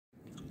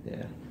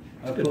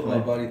I put my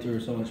body through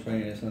so much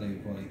pain, it's not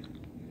even funny.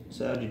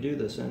 So how'd you do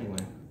this anyway?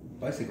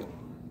 Bicycle.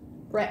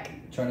 Wreck.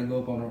 Trying to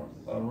go up on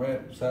a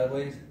ramp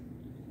sideways.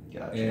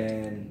 Gotcha.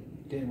 And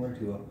didn't work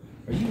too well.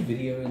 Are you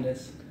videoing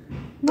this?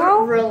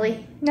 No.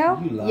 Really? No.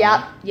 You lied.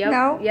 Yep.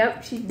 No.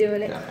 Yep. She's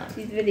doing it.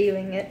 She's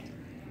videoing it.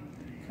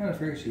 I kind of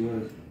figured she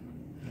was.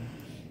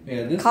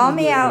 Yeah, this Call is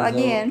me the out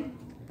result. again.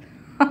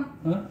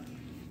 Huh?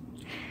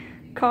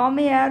 Call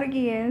me out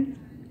again.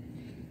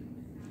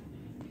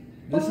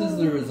 This is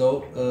the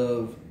result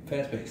of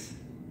fast pace.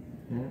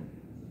 Yeah.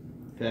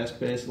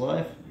 Fast-paced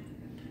life.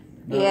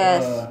 No,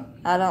 Yes.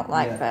 I don't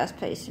like yeah. fast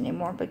pace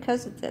anymore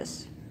because of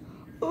this.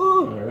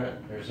 All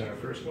right, there's our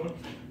first one.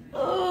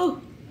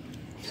 Oh.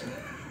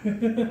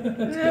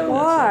 Let's get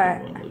What?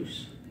 that second one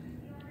loose.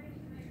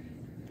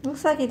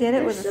 Looks like he did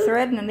it with a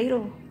thread and a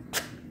needle.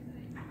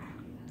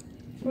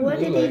 What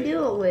did he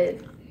do it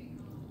with?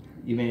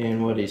 You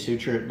mean what he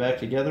suture it back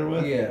together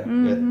with? Yeah.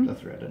 Mhm. A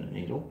thread and a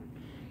needle.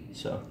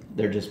 So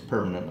they're just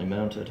permanently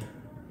mounted.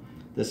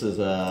 This is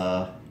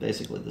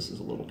basically this is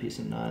a little piece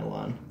of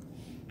nylon.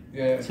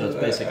 Yeah, So it's I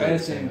basically the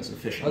asked same him, as a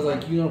fishing I was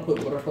like, line. you gonna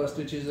put butterfly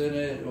stitches in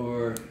it,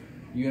 or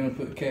you gonna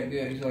put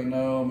catgut? He's like,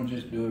 no, I'm gonna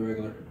just do it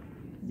regular.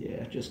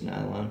 Yeah, just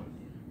nylon.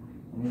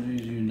 I'm gonna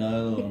just use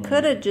nylon. You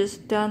could have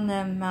just done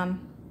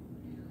them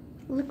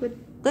Liquid.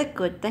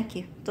 liquid, thank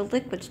you. The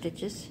liquid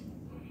stitches.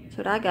 That's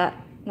what I got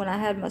when I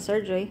had my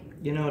surgery.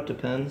 You know, it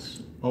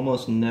depends.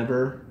 Almost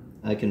never,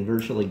 I can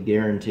virtually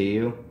guarantee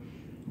you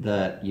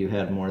that you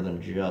had more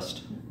than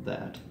just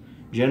that.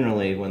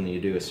 Generally, when you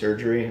do a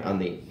surgery, on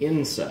the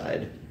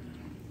inside,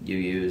 you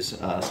use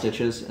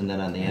stitches, and then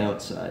on the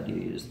outside, you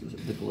use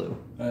the glue.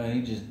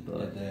 He just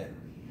did that.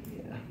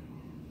 Yeah.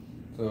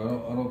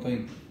 So I don't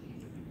think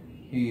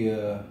he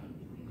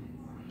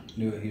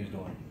knew what he was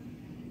doing.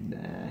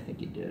 Nah, I think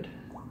he did.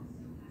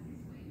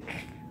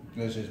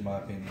 That's just my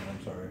opinion.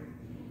 I'm sorry.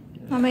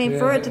 I mean,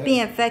 for it to be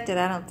infected,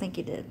 I don't think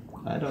he did.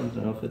 I don't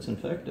know if it's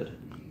infected.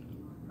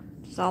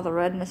 Just all the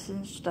redness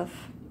and stuff.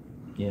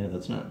 Yeah,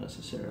 that's not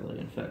necessarily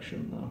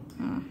infection, though.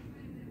 Hmm.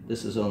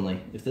 This is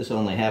only, if this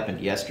only happened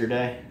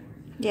yesterday,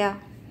 Yeah.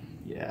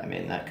 yeah, I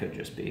mean, that could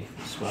just be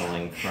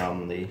swelling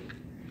from the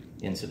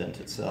incident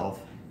itself.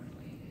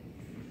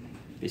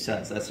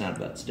 Besides, that's not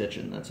about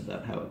stitching, that's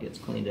about how it gets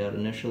cleaned out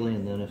initially,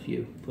 and then if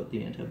you put the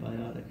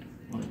antibiotic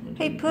ointment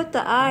He in put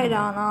the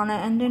iodine on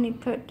it, and then he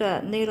put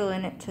the needle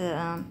in it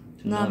to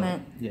numb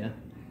it. Yeah.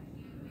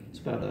 That's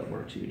about how it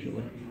works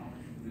usually.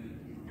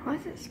 Why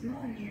is it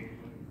small in here?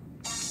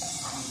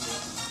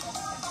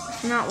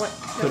 It's not what.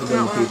 Could That's have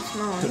not what been, I'm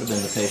smelling. could have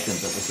been the patient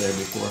that was there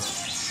before.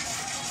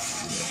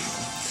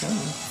 Come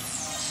on.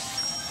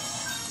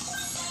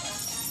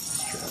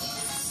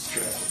 Let's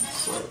try a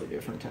slightly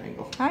different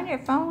angle. Turn your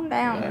phone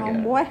down, I got it.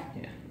 homeboy.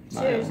 Yeah.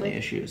 My Seriously. only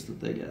issue is that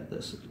they got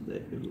this.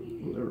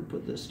 Whoever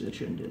put this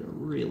stitch in did a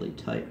really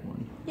tight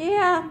one.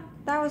 Yeah,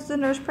 that was the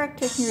nurse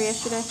practitioner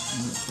yesterday.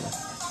 Okay.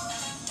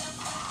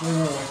 I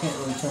can't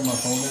really turn my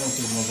phone down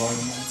because my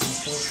volume is and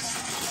stuff.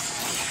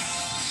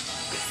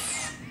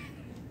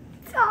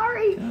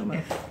 Sorry. Come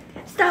on.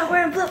 Stop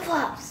wearing flip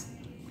flops.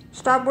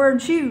 Stop wearing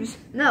shoes.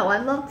 No, I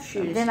love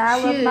shoes. Then I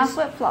love my Shoes-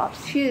 flip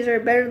flops. Shoes are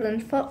better than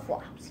flip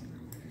flops.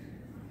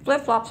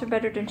 Flip flops are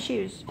better than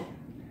shoes.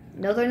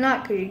 No, they're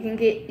not, because you can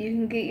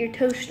get your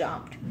toes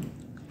stomped.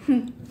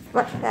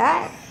 What's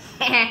that?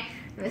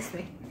 Miss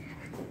me.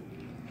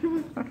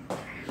 You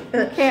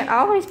can't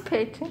always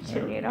pay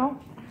attention, you know.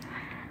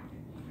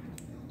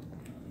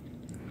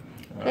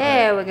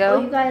 There we Oh,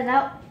 you go. got it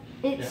out.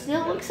 It Yeah.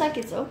 still looks like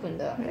it's open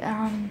though.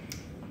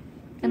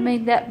 I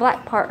made that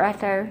black part right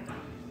there.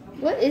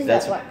 What is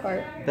That's- that black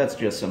part? That's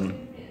just some.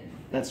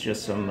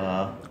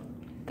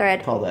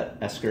 Thread. Call that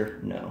esker?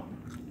 No,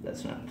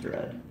 that's not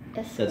thread.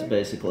 Esker? That's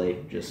basically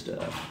just.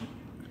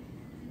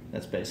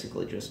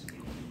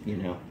 You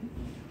know,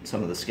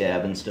 some of the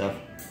scab and stuff,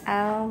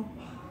 Oh.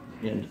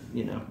 and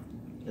you know,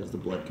 as the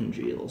blood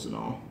congeals and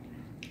all.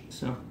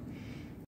 So